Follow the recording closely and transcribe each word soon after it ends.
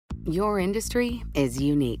Your industry is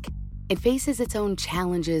unique. It faces its own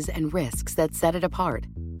challenges and risks that set it apart.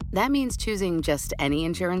 That means choosing just any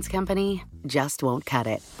insurance company just won't cut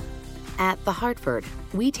it. At The Hartford,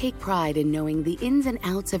 we take pride in knowing the ins and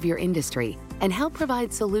outs of your industry and help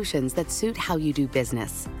provide solutions that suit how you do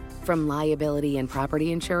business. From liability and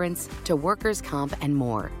property insurance to workers' comp and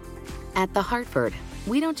more. At The Hartford,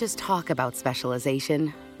 we don't just talk about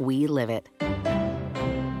specialization, we live it.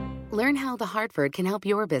 Learn how The Hartford can help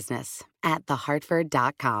your business at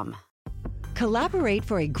thehartford.com. Collaborate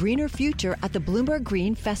for a greener future at the Bloomberg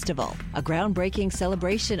Green Festival, a groundbreaking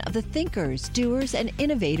celebration of the thinkers, doers, and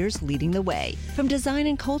innovators leading the way. From design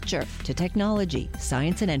and culture to technology,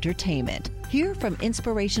 science, and entertainment. Hear from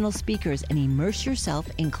inspirational speakers and immerse yourself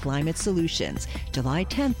in climate solutions. July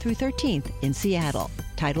 10th through 13th in Seattle.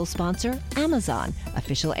 Title sponsor, Amazon.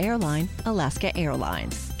 Official airline, Alaska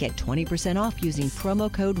Airlines. Get 20% off using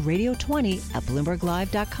promo code Radio20 at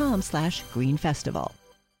BloombergLive.com/greenfestival.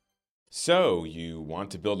 So, you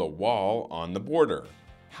want to build a wall on the border.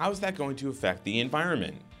 How's that going to affect the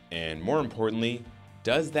environment? And more importantly,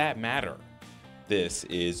 does that matter? This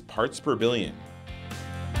is Parts Per Billion.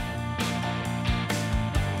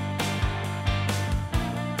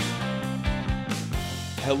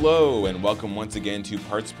 Hello, and welcome once again to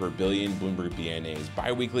Parts Per Billion, Bloomberg BNA's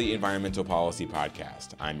biweekly environmental policy podcast.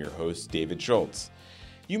 I'm your host, David Schultz.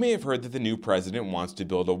 You may have heard that the new president wants to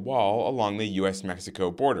build a wall along the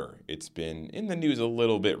U.S.-Mexico border. It's been in the news a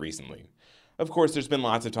little bit recently. Of course, there's been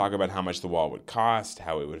lots of talk about how much the wall would cost,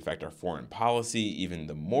 how it would affect our foreign policy, even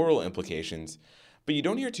the moral implications, but you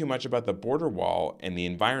don't hear too much about the border wall and the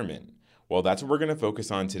environment. Well, that's what we're going to focus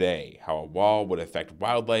on today, how a wall would affect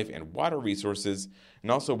wildlife and water resources, and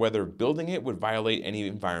also whether building it would violate any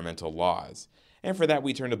environmental laws. And for that,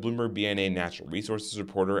 we turn to Bloomberg BNA Natural Resources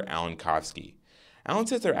reporter Alan Kofsky. Alan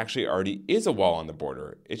says there actually already is a wall on the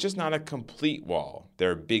border. It's just not a complete wall.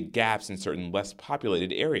 There are big gaps in certain less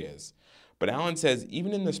populated areas. But Alan says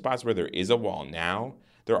even in the spots where there is a wall now,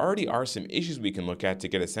 there already are some issues we can look at to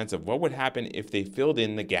get a sense of what would happen if they filled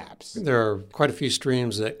in the gaps. There are quite a few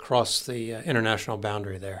streams that cross the international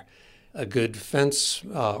boundary there. A good fence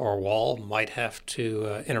or wall might have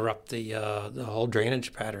to interrupt the whole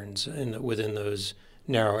drainage patterns within those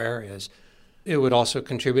narrow areas. It would also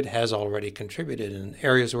contribute, has already contributed in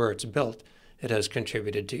areas where it's built. It has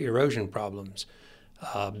contributed to erosion problems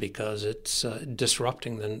because it's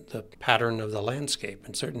disrupting the pattern of the landscape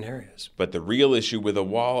in certain areas. But the real issue with a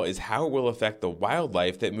wall is how it will affect the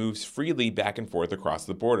wildlife that moves freely back and forth across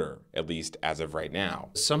the border, at least as of right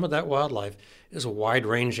now. Some of that wildlife is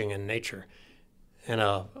wide-ranging in nature, and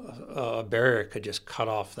a barrier could just cut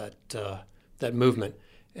off that movement,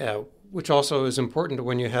 which also is important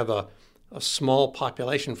when you have a small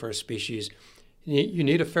population for a species. You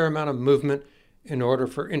need a fair amount of movement in order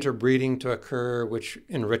for interbreeding to occur, which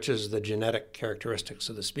enriches the genetic characteristics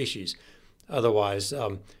of the species. Otherwise,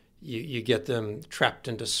 you get them trapped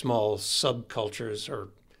into small subcultures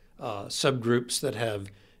or subgroups that have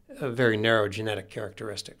very narrow genetic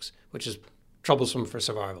characteristics, which is troublesome for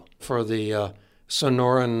survival. For the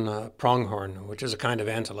Sonoran pronghorn, which is a kind of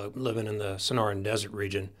antelope living in the Sonoran Desert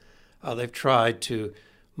region, they've tried to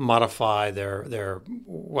modify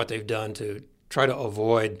what they've done to try to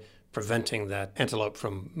avoid preventing that antelope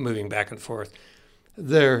from moving back and forth.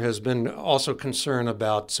 There has been also concern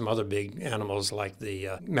about some other big animals like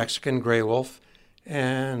the Mexican gray wolf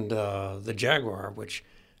and the jaguar, which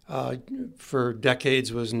for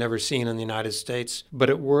decades was never seen in the United States, but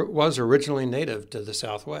it was originally native to the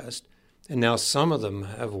Southwest, and now some of them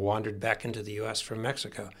have wandered back into the U.S. from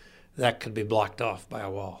Mexico. That could be blocked off by a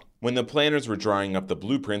wall. When the planners were drawing up the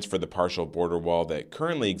blueprints for the partial border wall that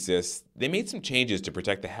currently exists, they made some changes to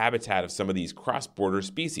protect the habitat of some of these cross-border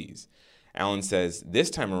species. Alan says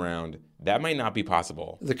this time around, that might not be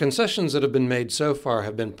possible. The concessions that have been made so far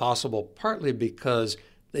have been possible partly because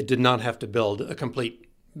they did not have to build a complete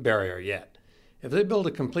barrier yet. If they build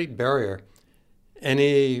a complete barrier,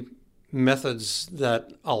 any methods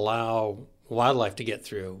that allow wildlife to get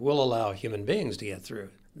through will allow human beings to get through.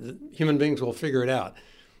 Human beings will figure it out.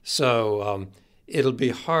 So it'll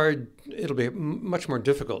be much more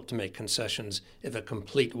difficult to make concessions if a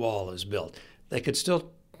complete wall is built. They could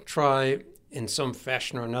still try in some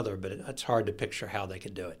fashion or another, but it's hard to picture how they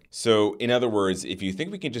could do it. So, in other words, if you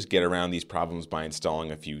think we can just get around these problems by installing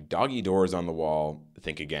a few doggy doors on the wall,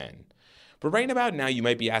 think again. But right about now, you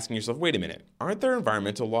might be asking yourself, wait a minute, aren't there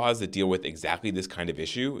environmental laws that deal with exactly this kind of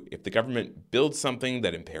issue? If the government builds something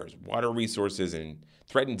that impairs water resources and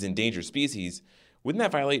threatens endangered species, wouldn't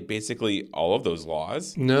that violate basically all of those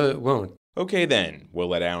laws? No, it won't. Okay then, we'll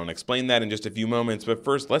let Alan explain that in just a few moments, but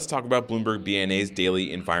first let's talk about Bloomberg BNA's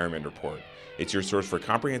Daily Environment Report. It's your source for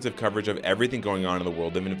comprehensive coverage of everything going on in the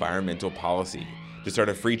world of environmental policy. To start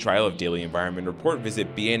a free trial of Daily Environment Report,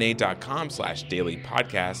 visit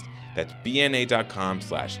bna.com/dailypodcast. That's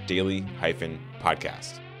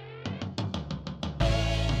bna.com/daily-podcast.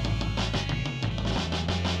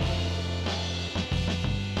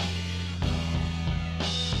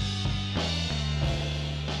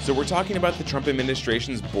 So we're talking about the Trump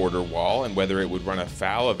administration's border wall and whether it would run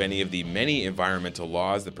afoul of any of the many environmental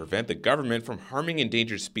laws that prevent the government from harming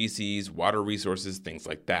endangered species, water resources, things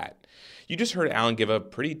like that. You just heard Alan give a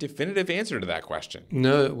pretty definitive answer to that question.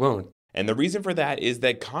 No, it won't. And the reason for that is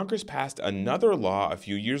that Congress passed another law a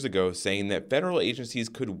few years ago saying that federal agencies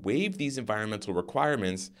could waive these environmental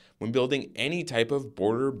requirements when building any type of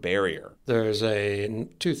border barrier. There's a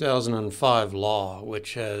 2005 law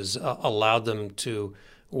which has allowed them to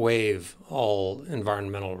waive all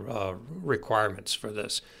environmental requirements for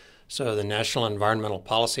this. So the National Environmental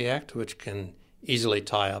Policy Act, which can easily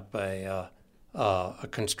tie up a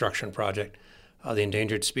construction project, the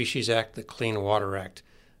Endangered Species Act, the Clean Water Act,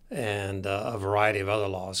 and a variety of other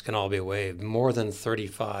laws can all be waived. More than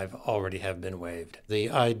 35 already have been waived.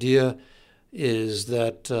 The idea is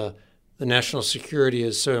that the national security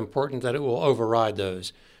is so important that it will override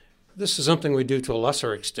those. This is something we do to a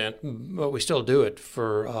lesser extent, but we still do it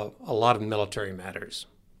for a lot of military matters.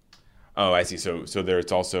 Oh, I see. So there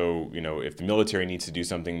it's also, if the military needs to do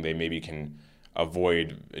something, they maybe can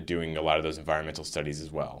avoid doing a lot of those environmental studies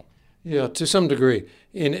as well. Yeah, to some degree.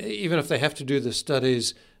 Even if they have to do the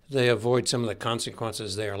studies, they avoid some of the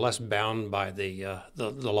consequences. They are less bound by the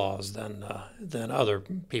laws than other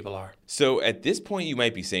people are. So at this point, you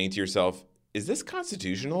might be saying to yourself, is this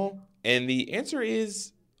constitutional? And the answer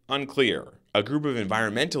is unclear. A group of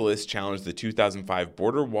environmentalists challenged the 2005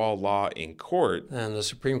 border wall law in court. And the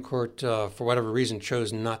Supreme Court, for whatever reason,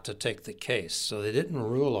 chose not to take the case, so they didn't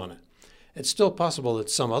rule on it. It's still possible that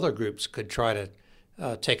some other groups could try to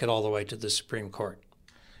take it all the way to the Supreme Court.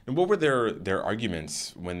 And what were their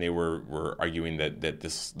arguments when they were arguing that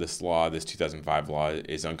this law, this 2005 law,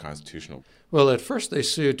 is unconstitutional? Well, at first they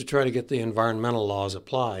sued to try to get the environmental laws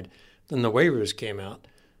applied. Then the waivers came out.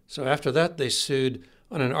 So after that, they sued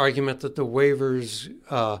on an argument that the waiver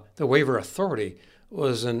authority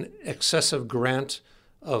was an excessive grant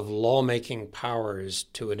of lawmaking powers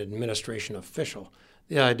to an administration official.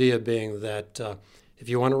 The idea being that if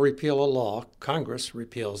you want to repeal a law, Congress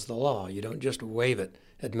repeals the law. You don't just waive it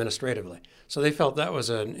administratively. So they felt that was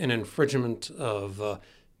an infringement of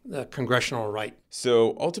congressional right.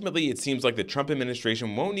 So ultimately, it seems like the Trump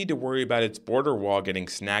administration won't need to worry about its border wall getting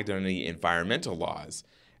snagged on any environmental laws,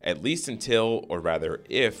 at least until, or rather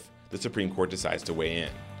if, the Supreme Court decides to weigh in.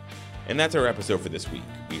 And that's our episode for this week.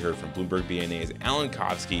 We heard from Bloomberg BNA's Alan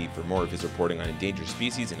Kofsky. For more of his reporting on endangered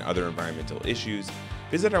species and other environmental issues,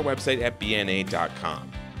 visit our website at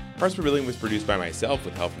bna.com. Parts Per Billion was produced by myself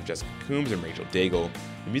with help from Jessica Coombs and Rachel Daigle.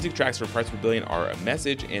 The music tracks for Parts Per Billion are A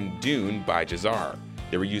Message and Dune by Jazar.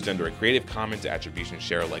 They were used under a Creative Commons Attribution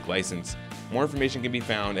Share Alike license. More information can be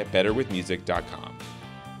found at betterwithmusic.com.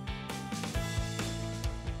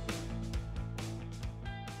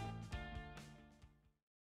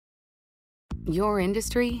 Your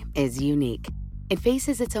industry is unique. It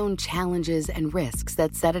faces its own challenges and risks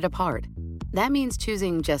that set it apart. That means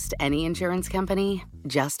choosing just any insurance company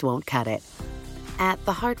just won't cut it. At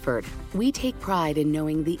The Hartford, we take pride in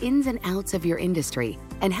knowing the ins and outs of your industry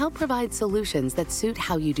and help provide solutions that suit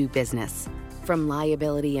how you do business. From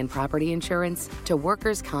liability and property insurance to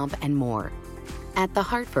workers' comp and more. At The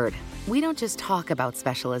Hartford, we don't just talk about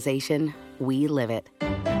specialization, we live it.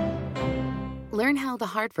 Learn how The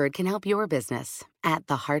Hartford can help your business at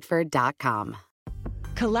thehartford.com.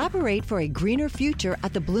 Collaborate for a greener future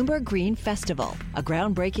at the Bloomberg Green Festival, a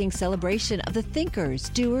groundbreaking celebration of the thinkers,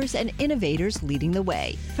 doers, and innovators leading the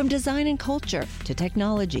way. From design and culture to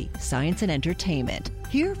technology, science, and entertainment.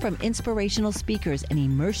 Hear from inspirational speakers and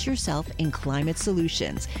immerse yourself in climate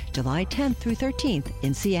solutions. July 10th through 13th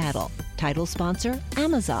in Seattle. Title sponsor,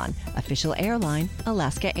 Amazon. Official airline,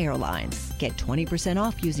 Alaska Airlines. Get 20%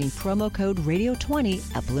 off using promo code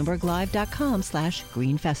radio20 at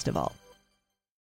bloomberglive.com/greenfestival.